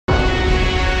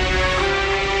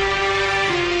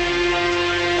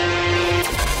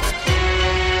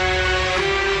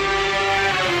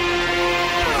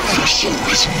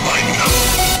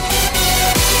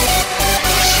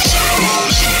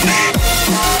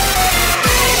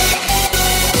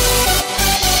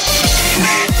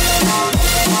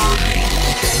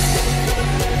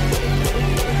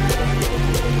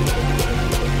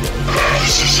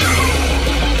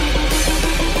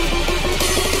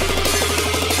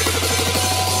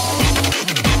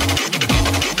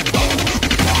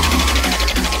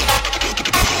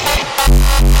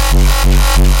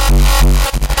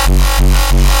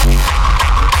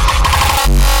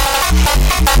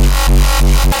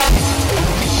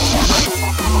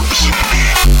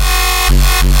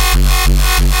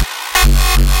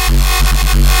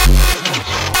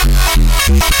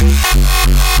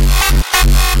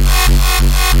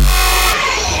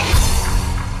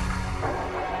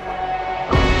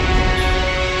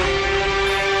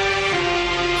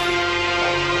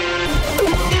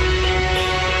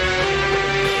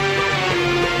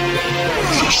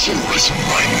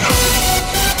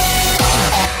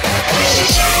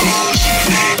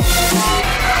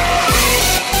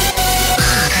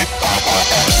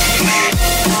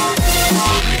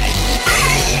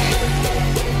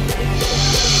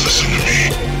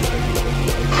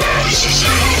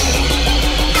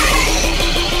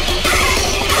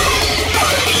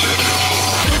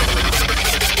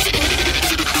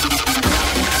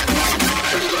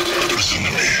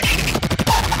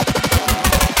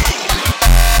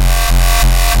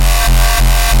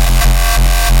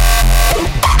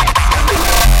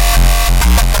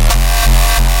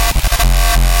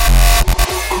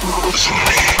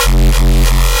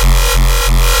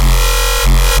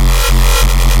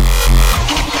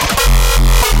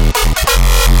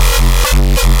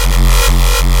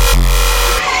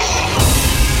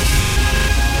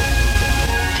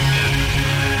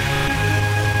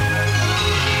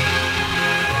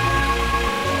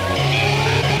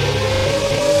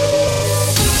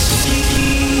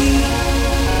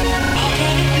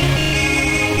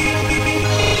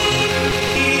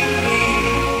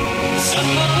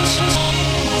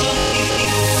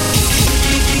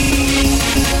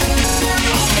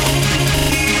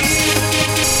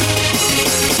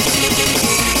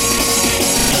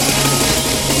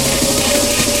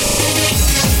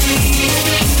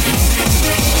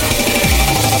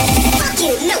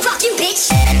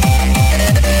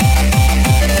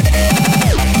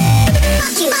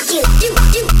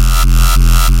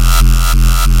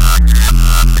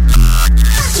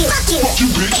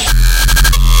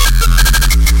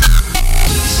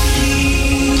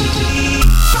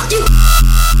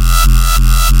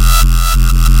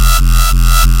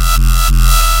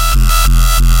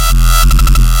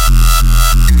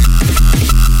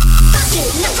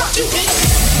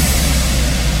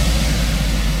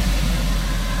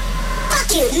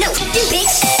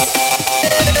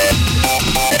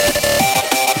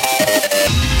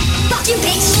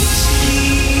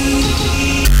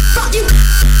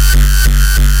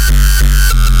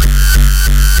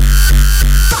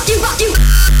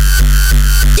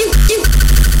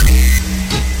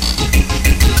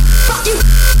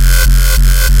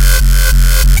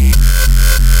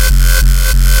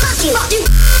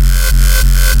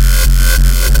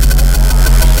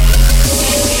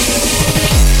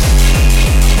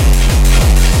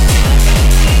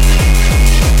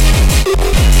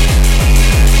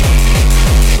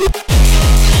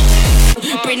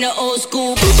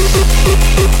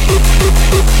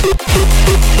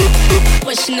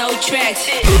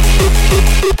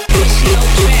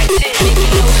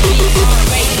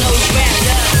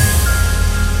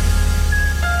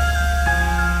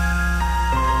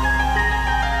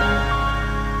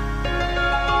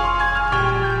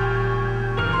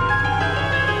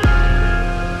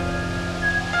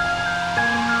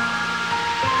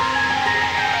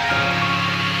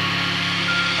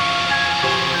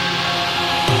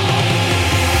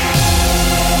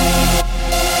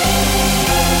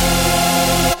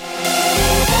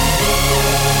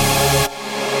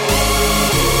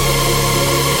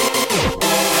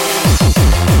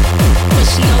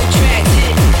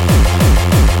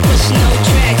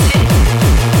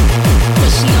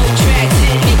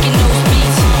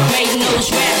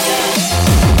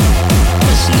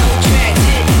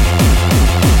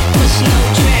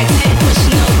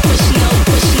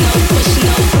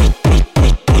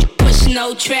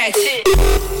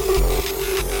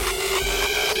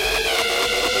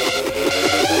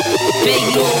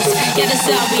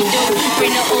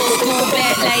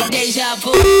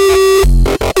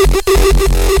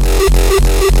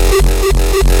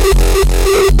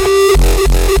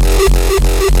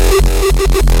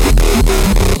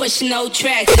No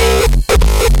tracks.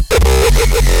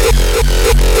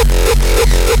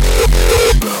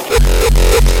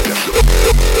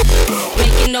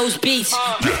 Making those beats.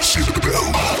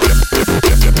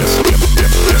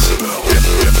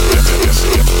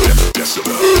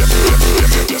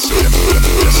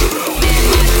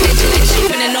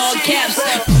 Keeping in all caps.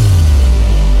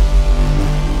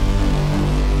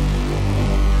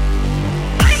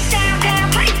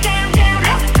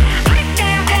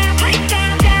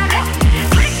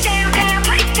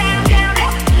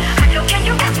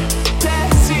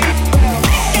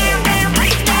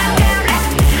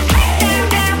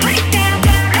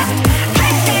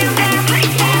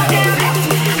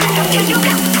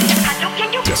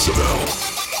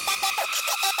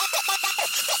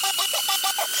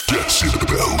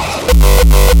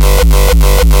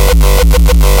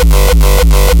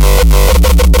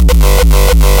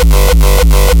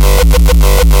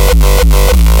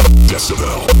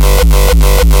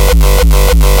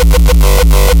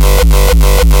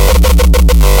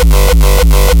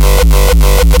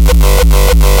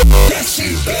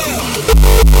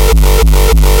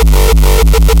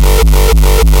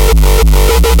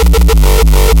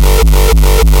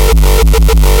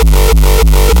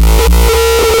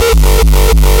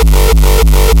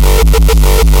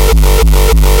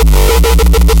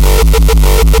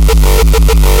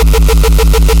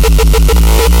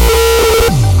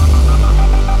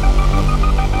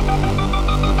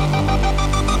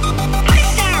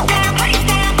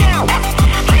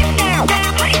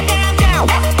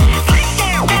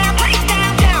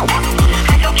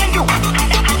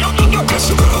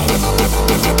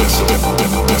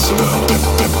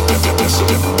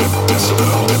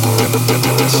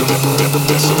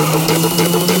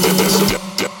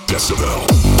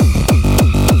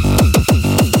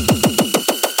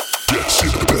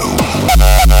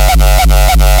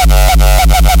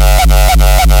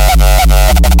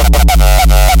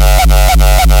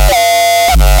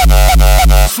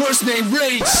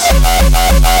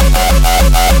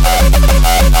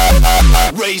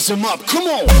 Raise him up, come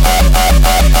on!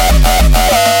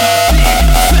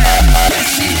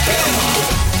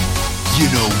 You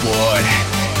know what?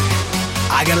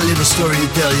 I got a little story to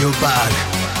tell you about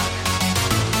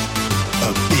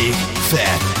a big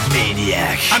fat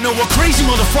maniac. I know a crazy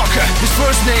motherfucker, his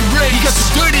first name Ray. He got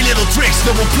some dirty little tricks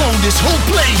that will blow this whole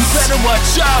place. You better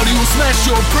watch out, he will smash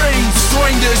your brains,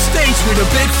 destroying the stage with a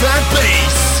big fat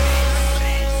bass.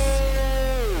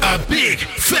 A big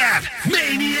fat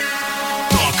maniac.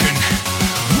 Tharken,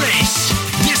 race,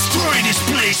 destroying this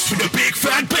place with a big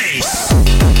fat bass.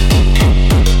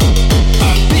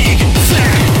 A big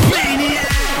fat maniac.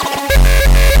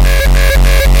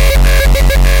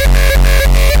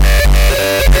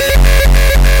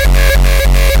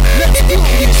 Let's blow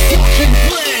this fucking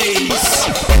place.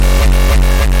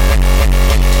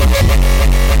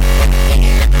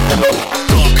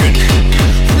 Tharken,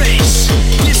 race,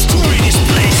 destroying this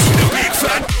place with a big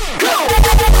fat. Go!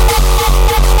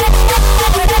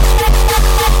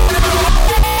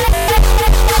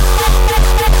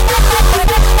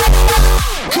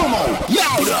 Come on,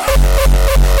 louder!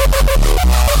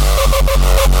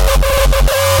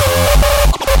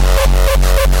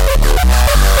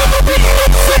 Big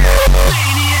fat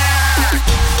maniac!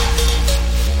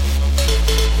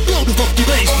 Blow the fucking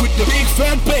bass with the big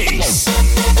fat bass.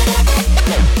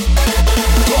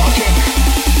 Tharken,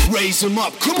 raise him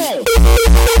up, come on!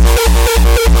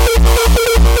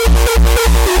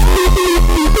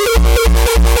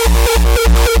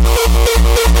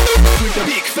 With the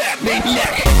big fat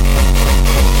maniac.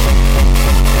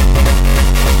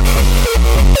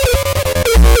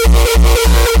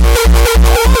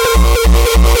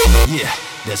 Yeah,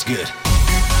 that's good.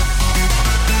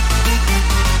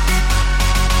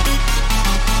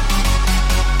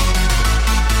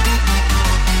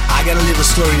 I got a little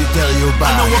story to tell you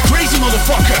about. I know a crazy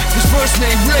motherfucker, his first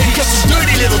name Ray. He got some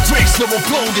dirty little tricks that will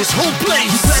blow this whole place.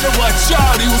 You better watch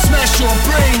out, he will smash your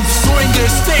brains, destroying the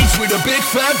stage with a big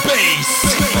fat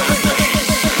bass.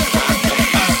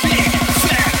 A big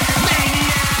fat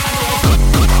maniac.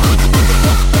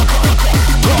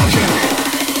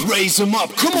 Raise him up,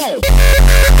 come on.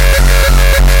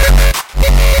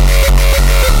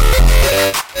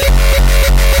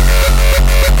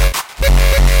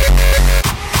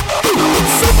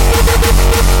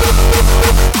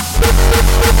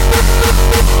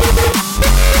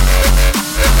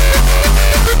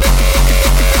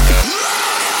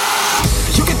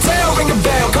 You can tell, ring a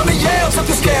bell, come to Yale, up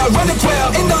the scale, running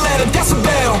 12 in the ladder,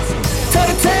 Decibel. Tell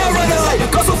the tale, run the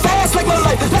light, go so fast like my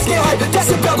life. Let's get hype,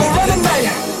 Decibel, go run the night.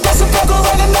 Decibel, go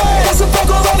run the night. Decibel,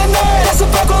 go run the night.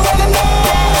 Decibel, go run the night.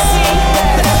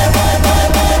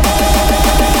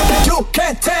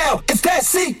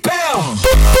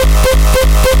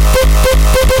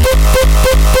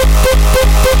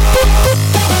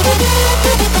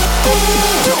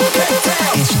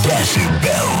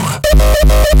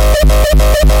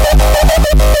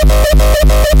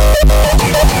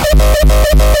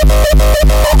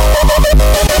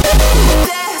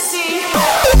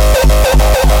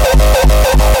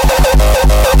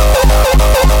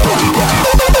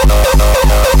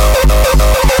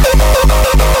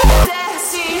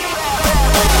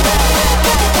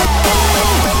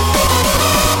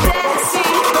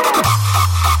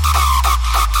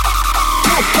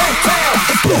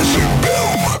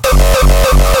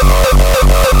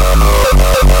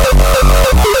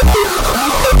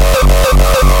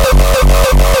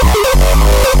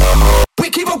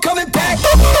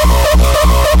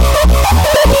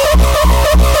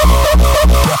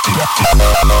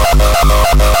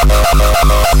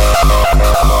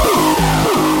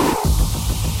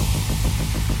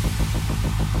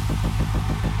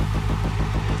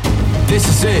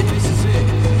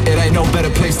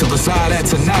 reside at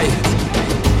tonight.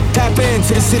 Tap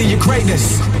into the city of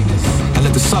greatness and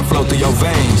let the sun flow through your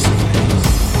veins.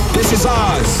 This is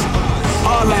ours,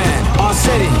 our land, our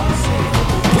city.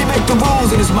 We make the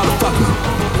rules in this motherfucker.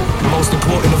 Most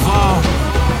important of all,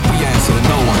 we answer to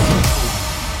no one.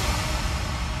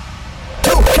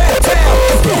 You can't tell.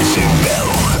 Decibel.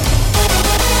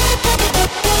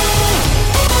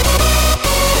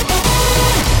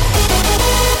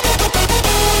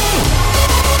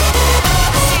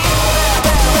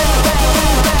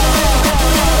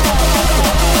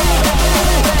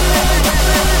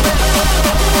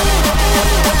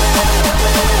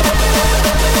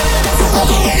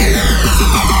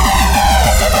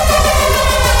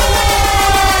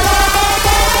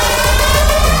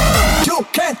 You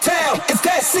can't tell, it's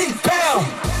that seat pound.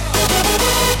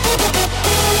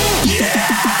 Yeah,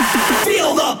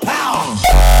 feel the pound.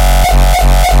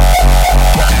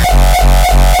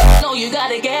 No, you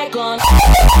gotta get gone.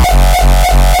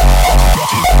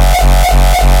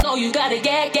 No, you gotta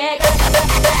get.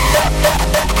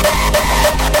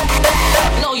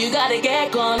 No, you gotta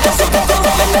get gone.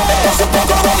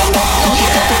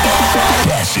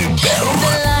 In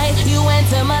the light, you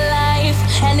enter my life,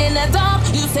 and in the dark,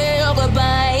 you say your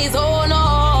goodbyes. Oh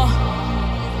no,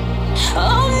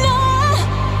 oh no.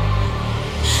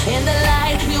 In the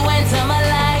light, you enter my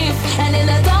life, and in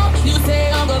the dark, you say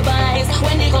your goodbyes.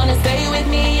 When you gonna stay with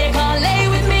me? You can't lay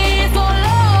with me. It's all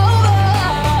over.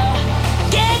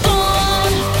 Get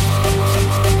gone,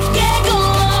 get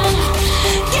gone,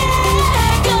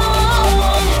 get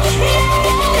gone. Yeah.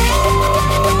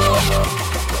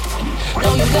 No,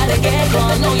 you gotta get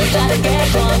gone. No, you gotta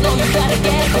get gone. No, you gotta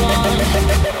get gone.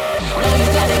 No, you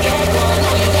gotta get gone.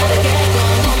 No, you gotta get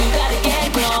gone. No, you gotta get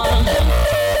gone.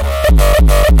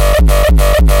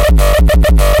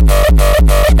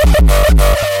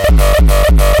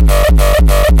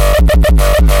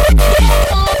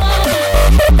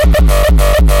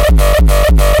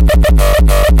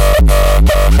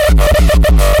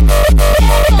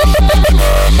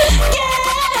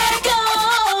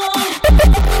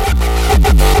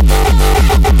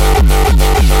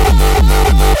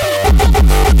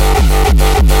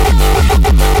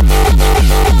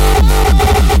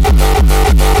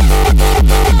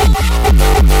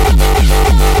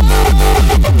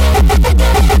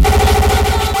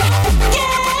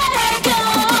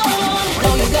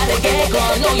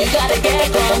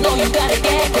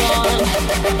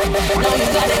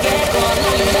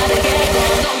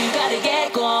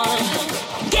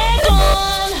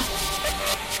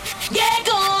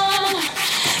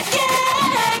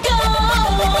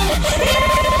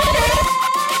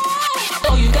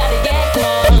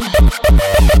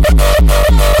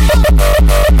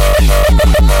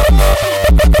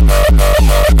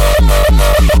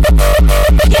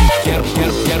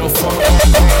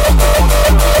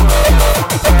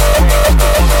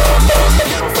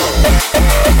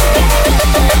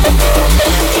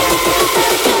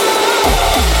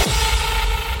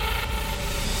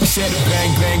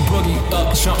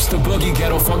 Jumps the boogie,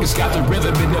 ghetto funk has got the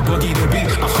rhythm in the boogie, the beat.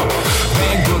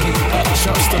 Bang boogie, up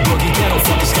jumps the boogie, ghetto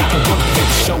funk has got the boogie. Make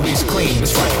the show is clean,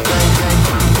 that's right.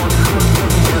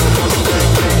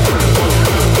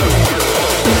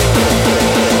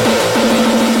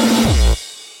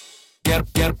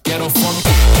 Ghetto funk.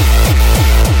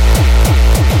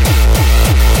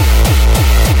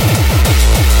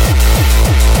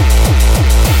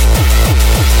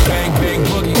 Bang bang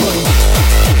boogie, boogie.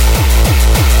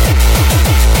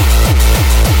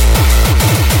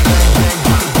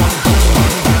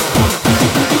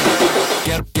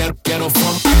 Ghetto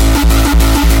funk.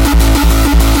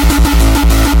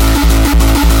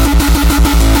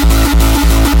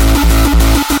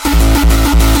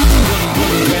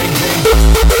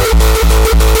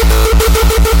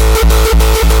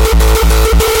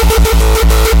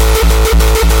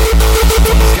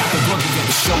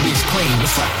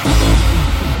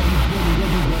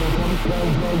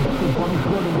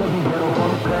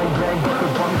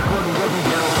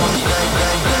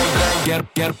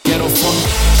 Ghetto funk.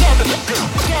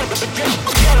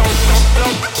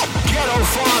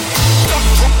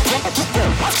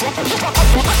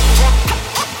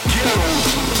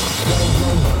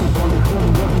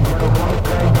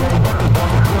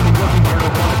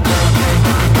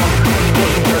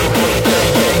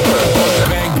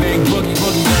 Bang bang boogie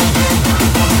boogie.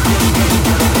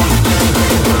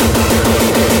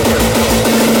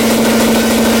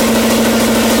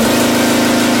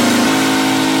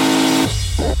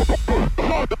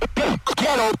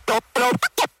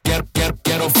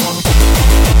 Ghetto funk.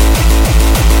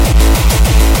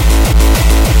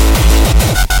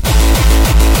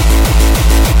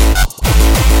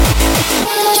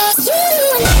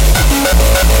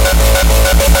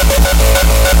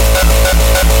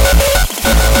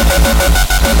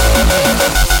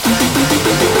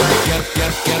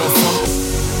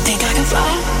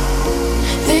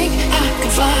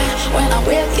 when I'm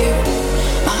with you.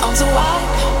 My arms are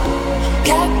wide,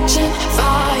 catching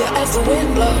fire as the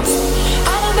wind blows.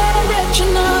 I know that I'm rich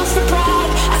enough for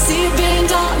pride. I see $1 billion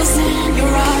in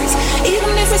your eyes,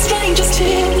 even if we're strangers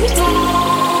till we die.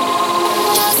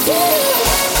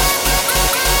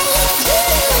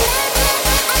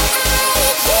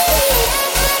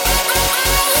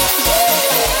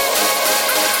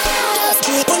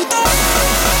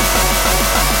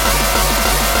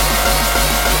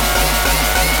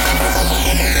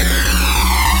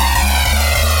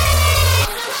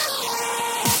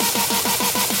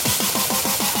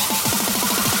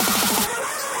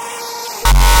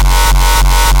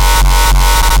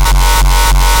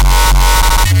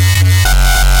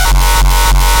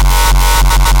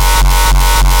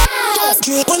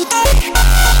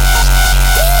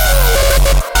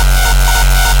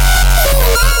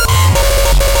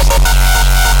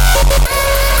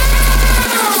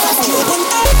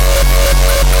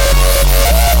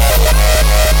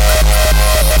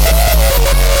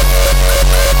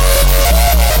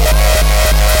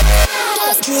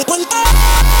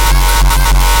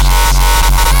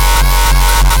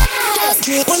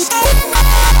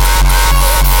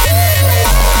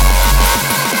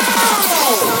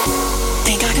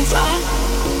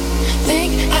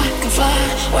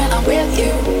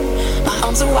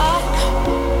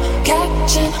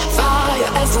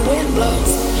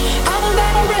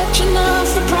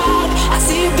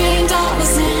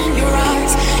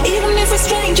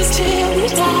 Just you.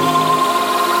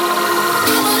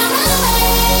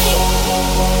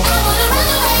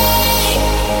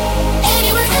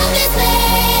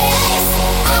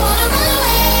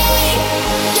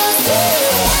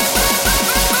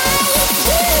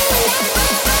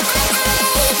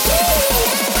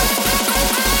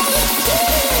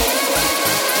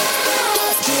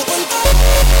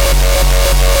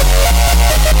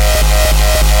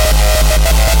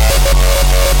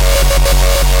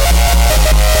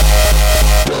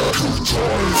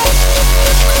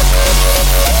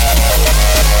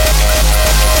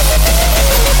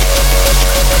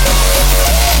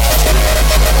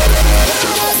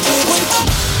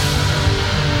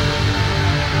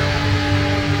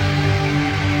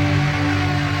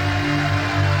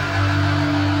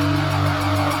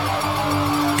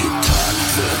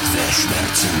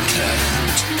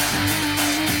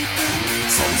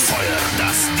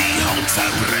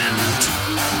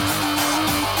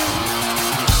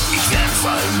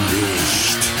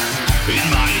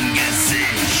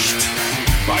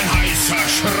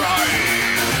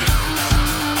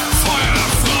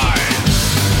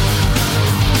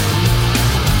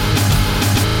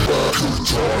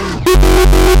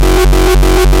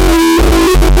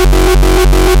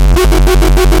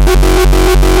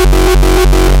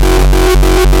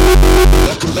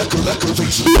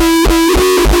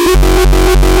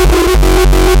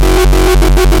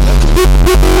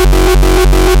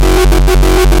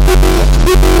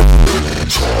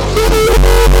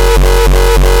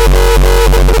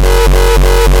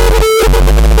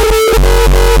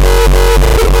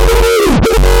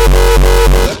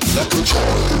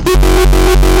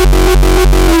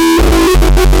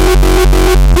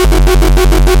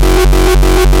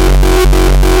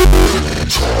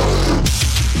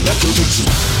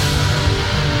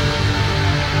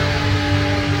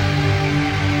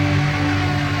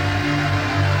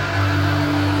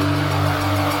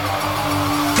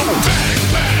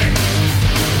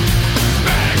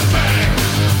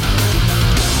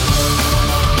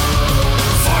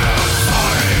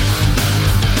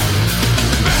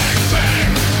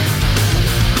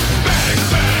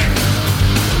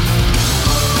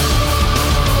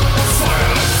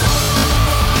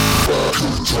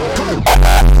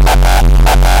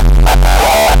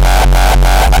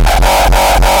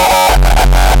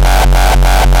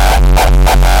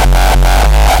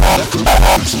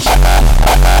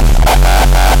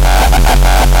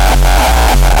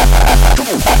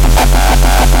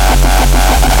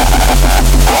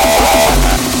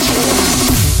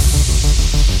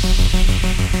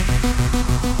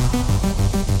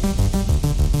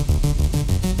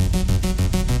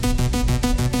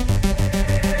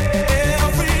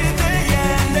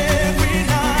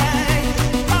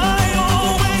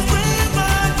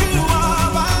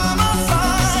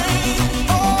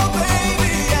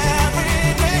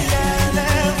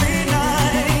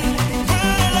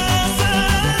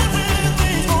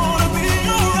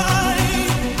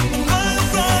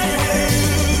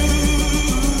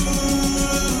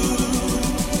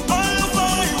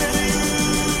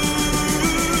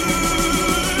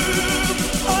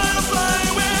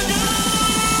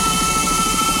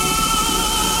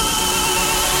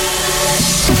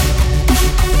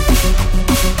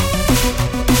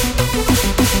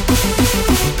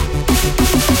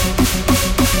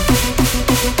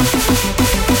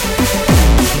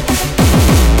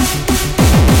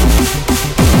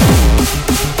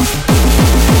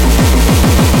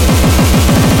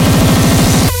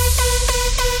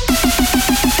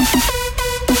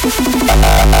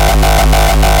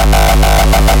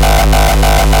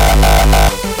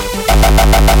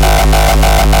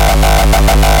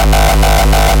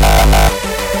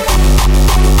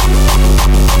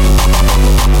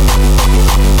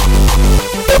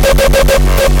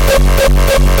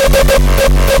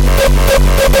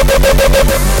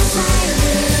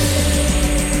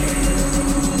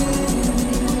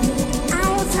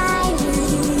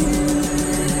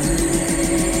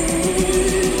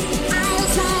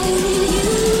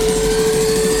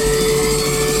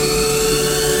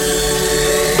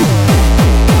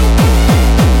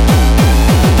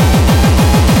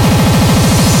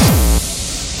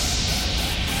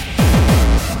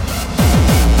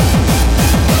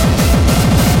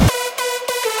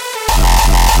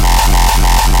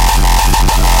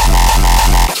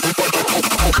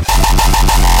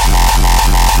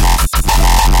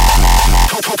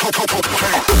 On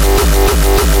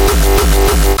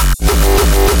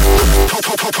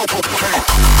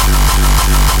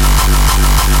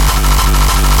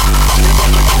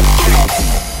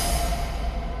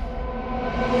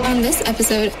this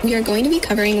episode, we are going to be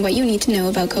covering what you need to know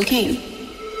about cocaine.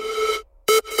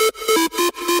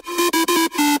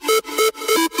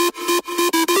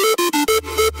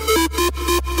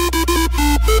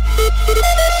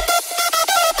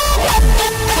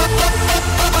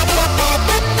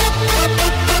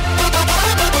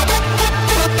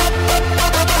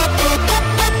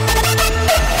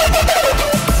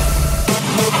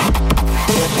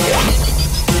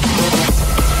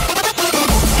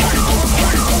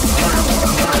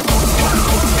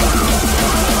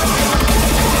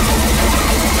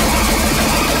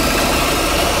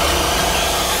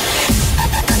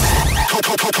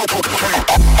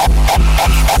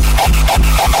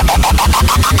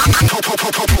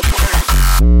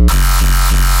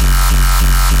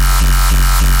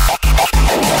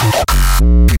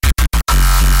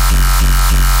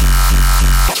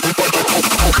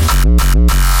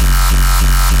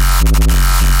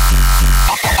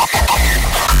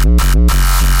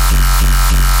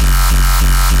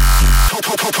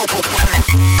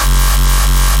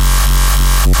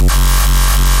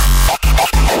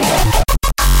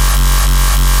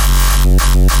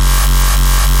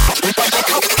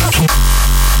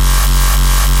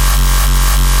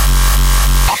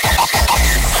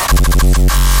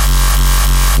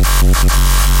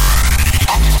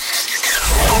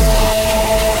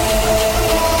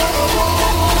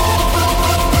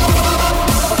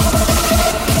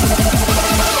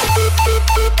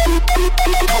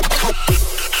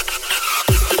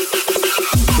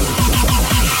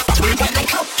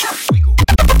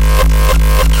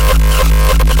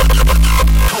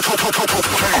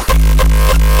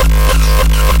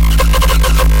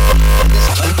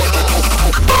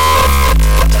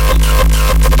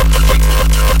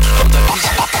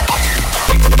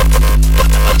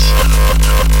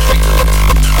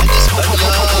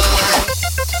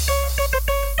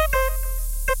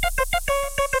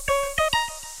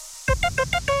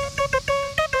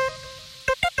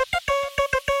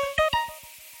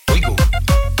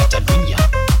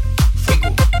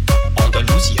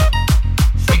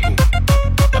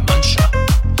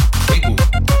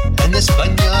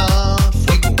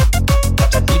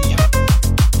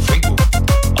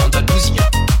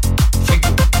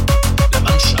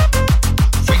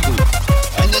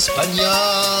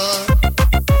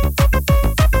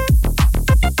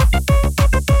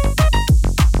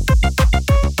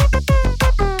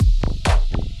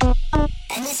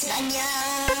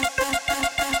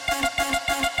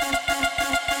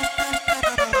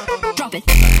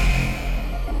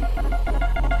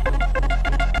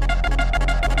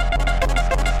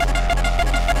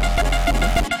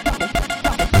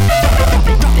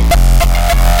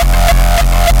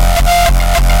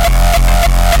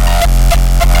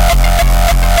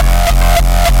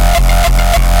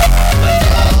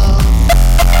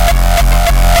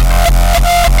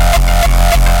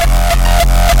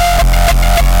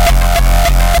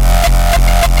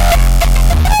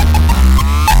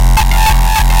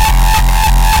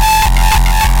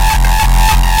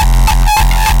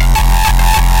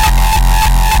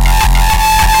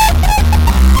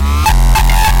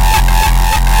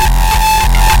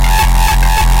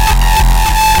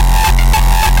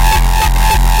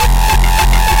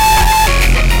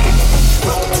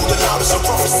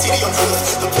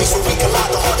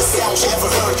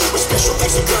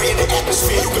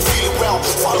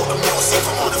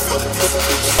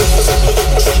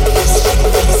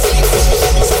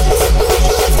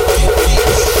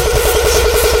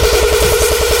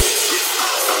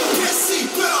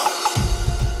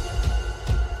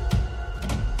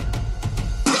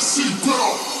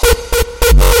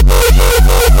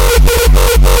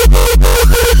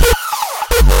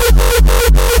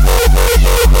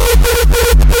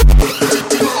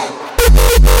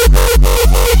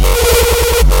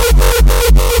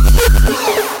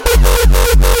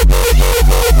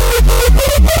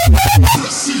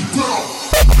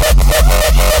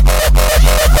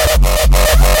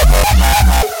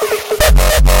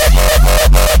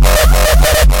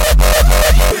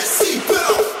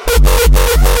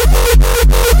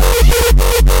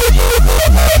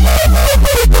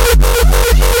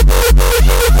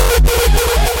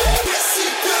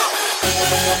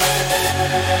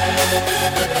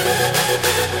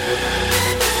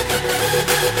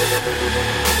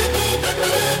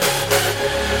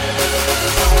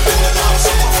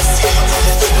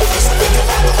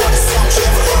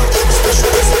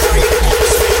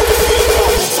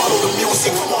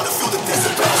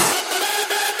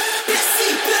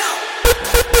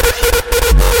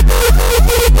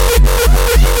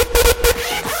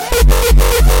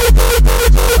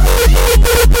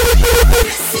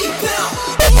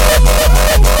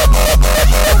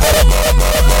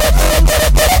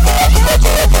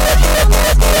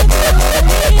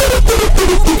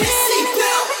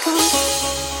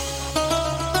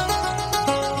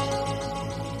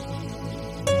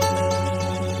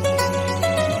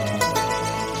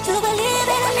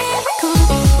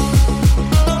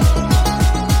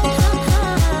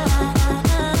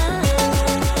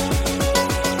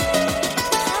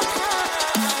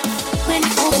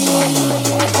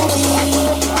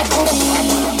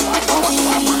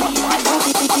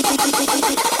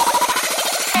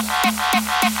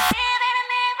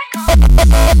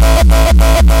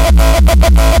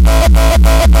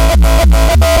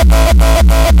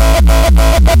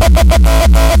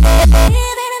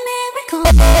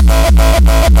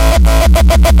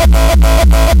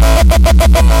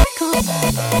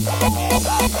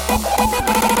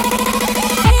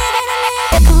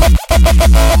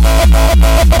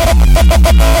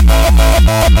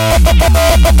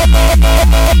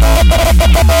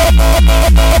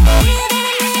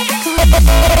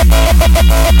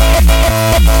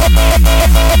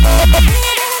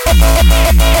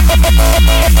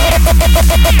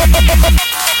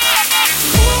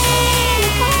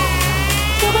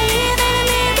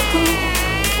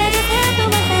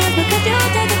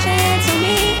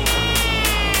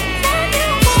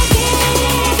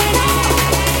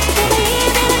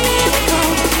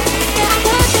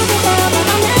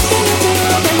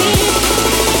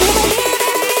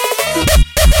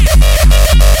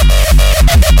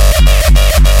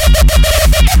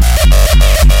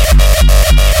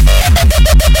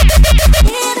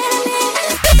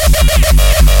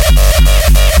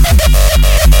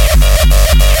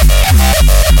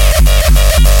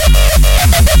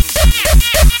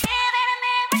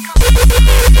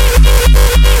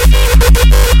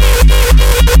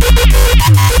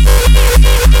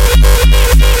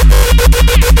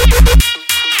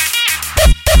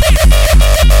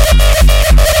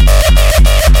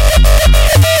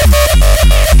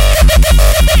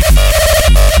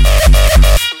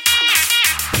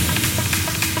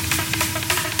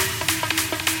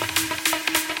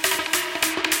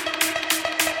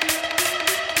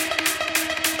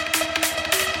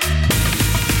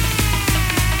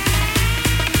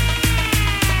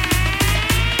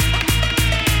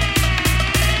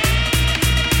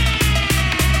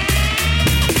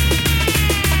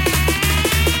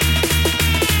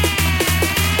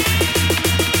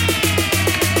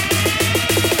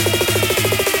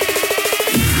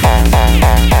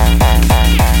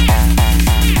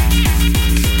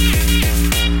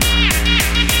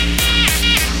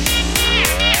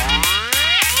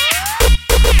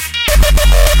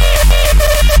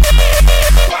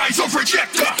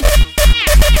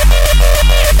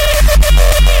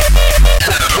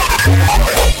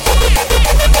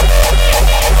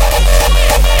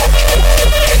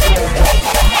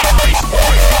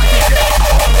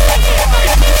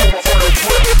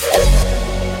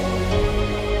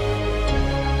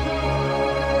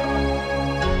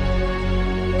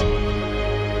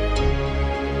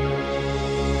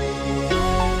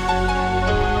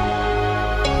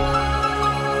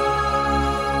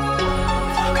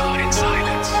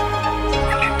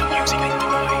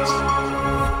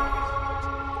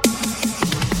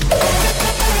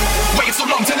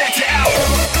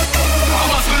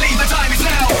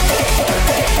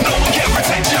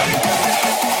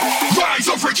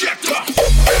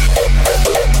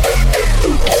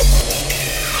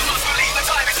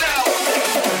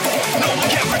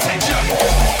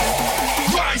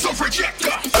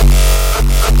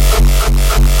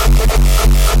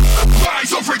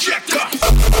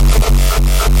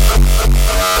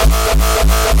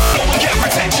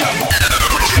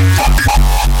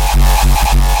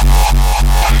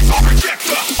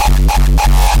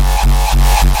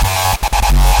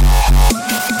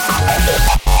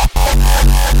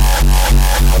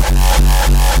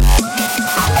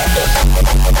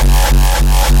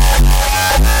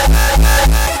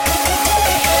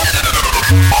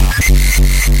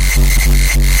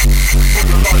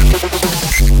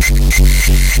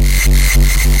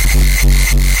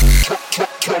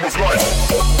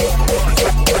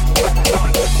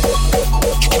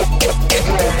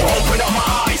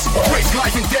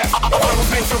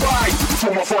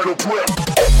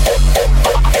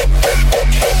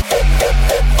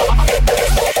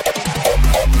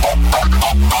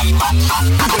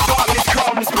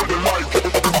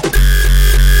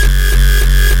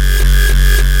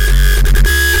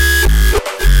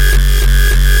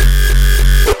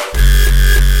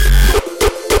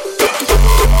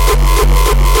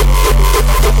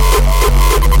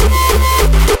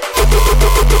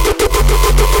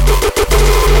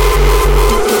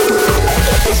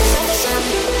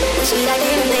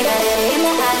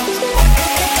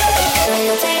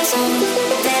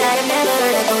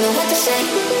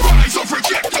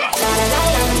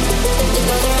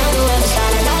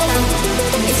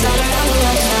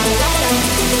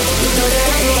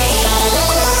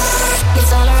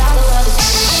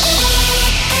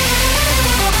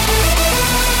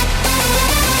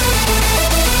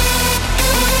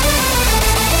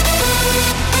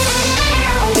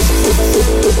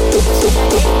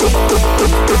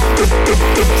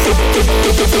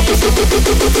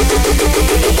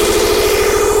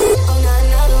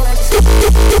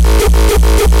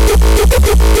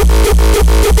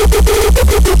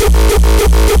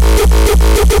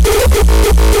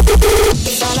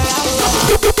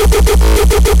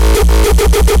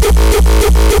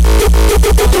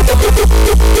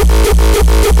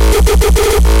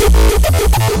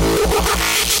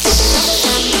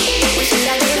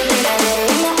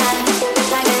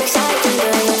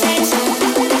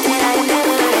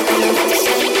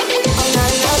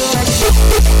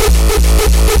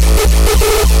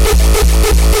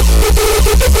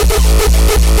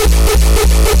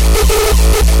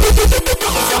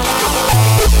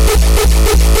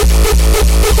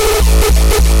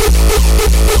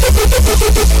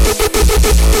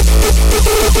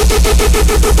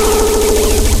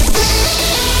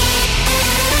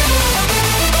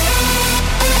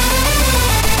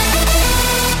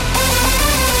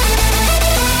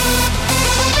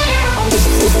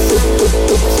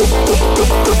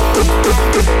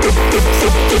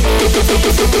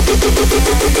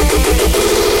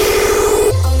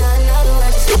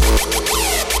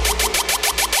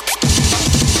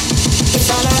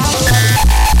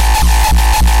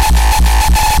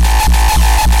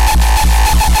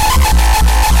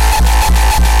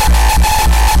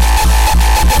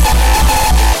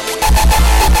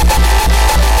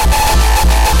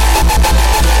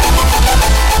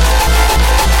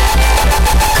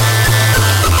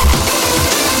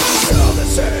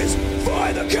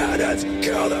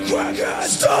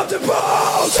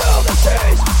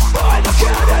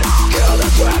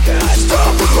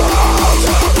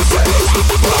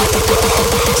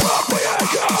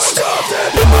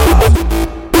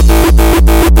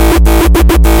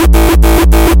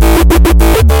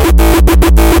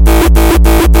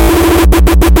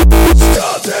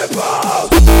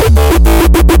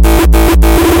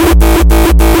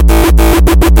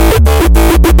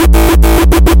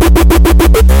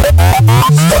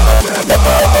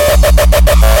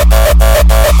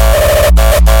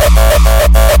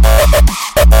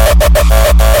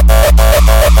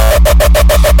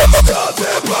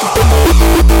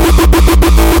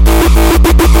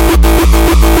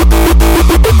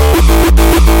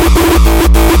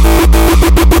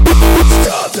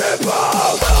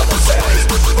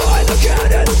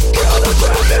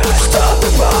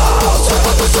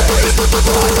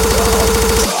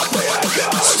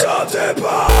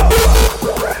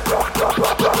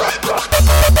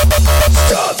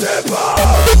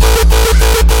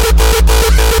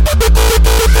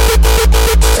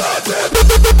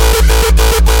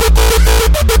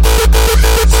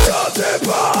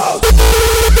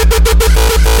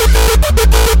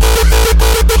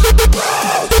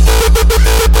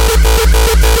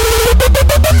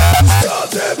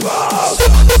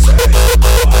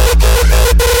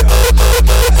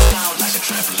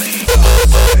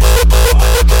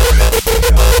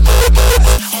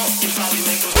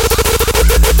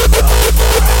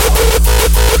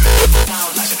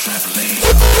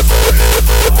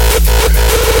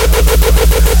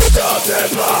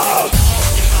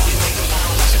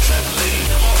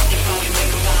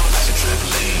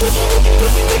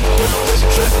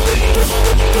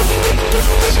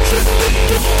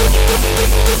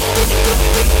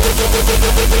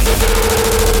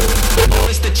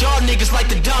 Notice that y'all niggas like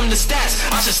to dumb the stats.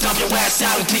 I should stomp your ass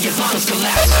out until your lungs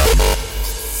collapse.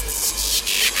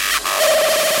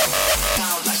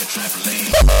 Down like a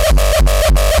trampoline.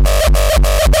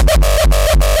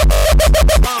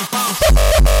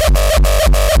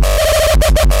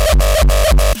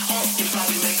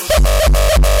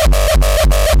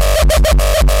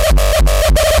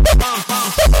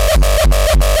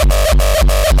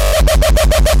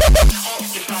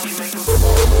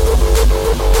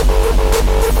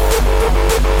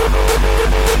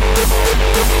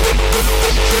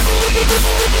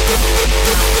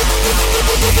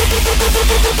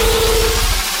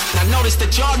 Now notice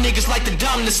that y'all niggas like to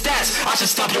dumb the stats. I should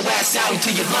stomp your ass out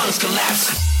until your lungs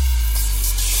collapse.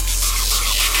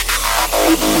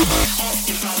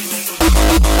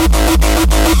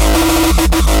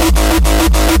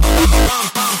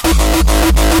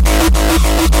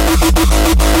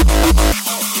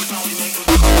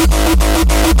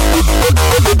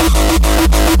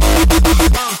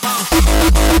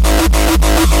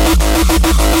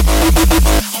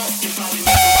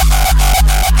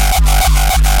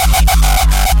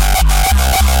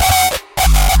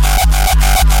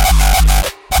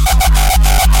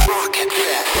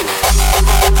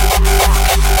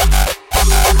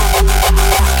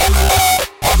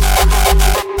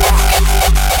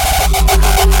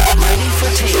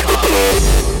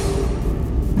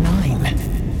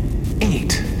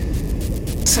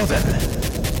 Seven,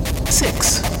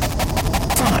 6,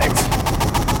 5,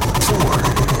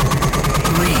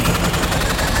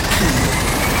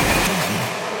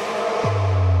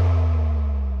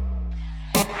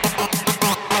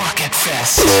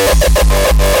 fast.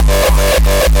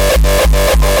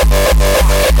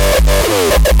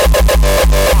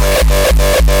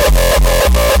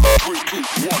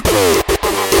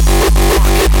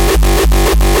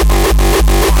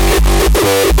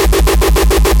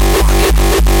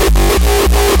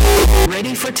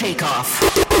 Ready for takeoff.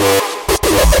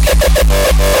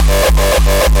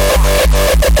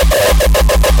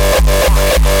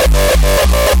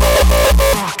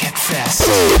 Rocket fast.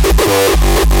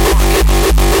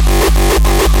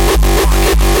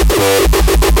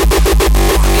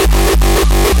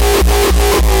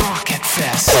 Rocket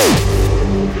fast.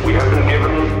 We have been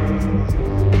given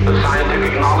the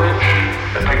scientific knowledge,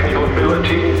 the technical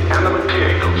ability, and the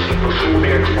materials to pursue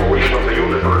the exploration of the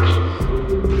universe.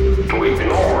 To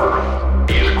ignore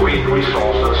these great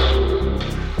resources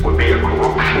would be a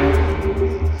corruption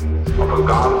of a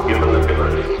God-given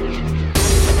ability.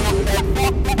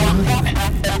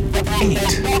 9, 8,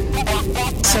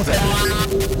 7,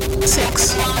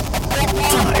 6, 5,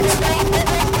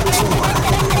 4,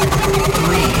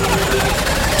 3,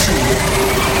 2,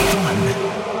 1.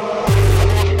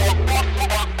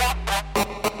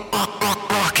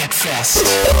 Rocket fast.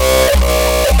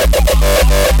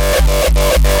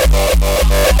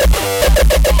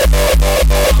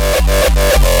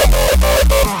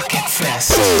 Rocket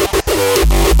fast.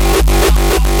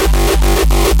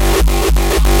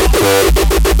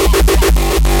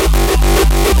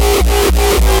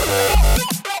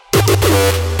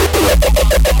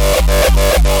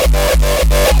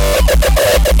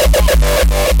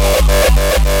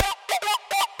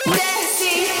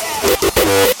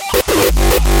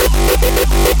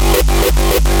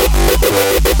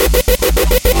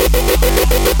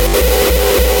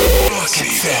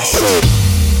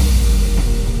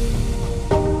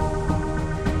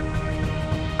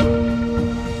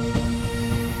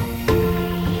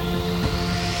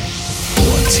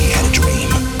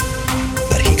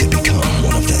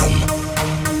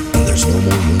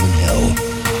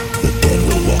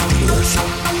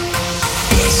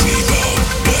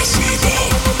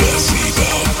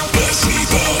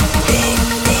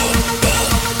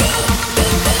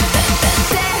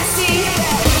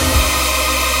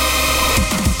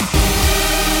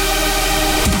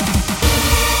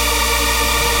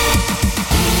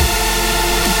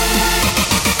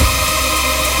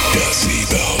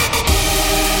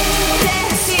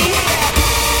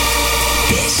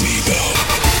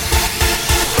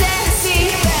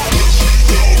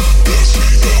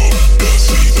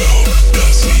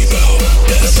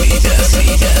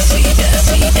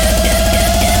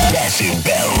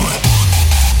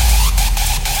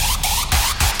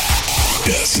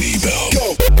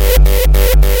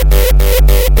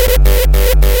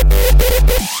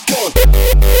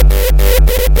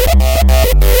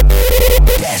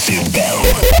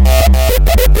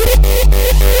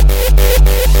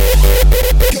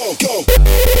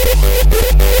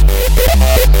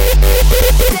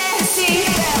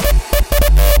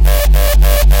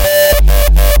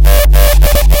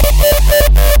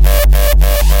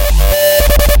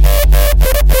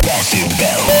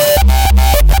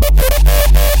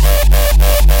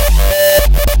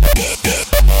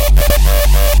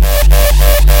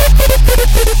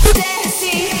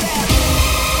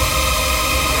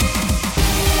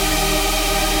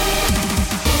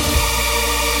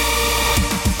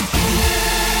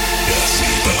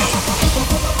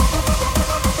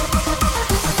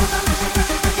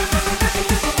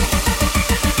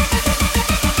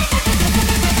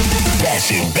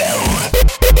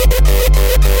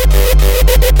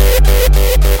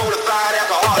 Fortified as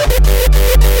a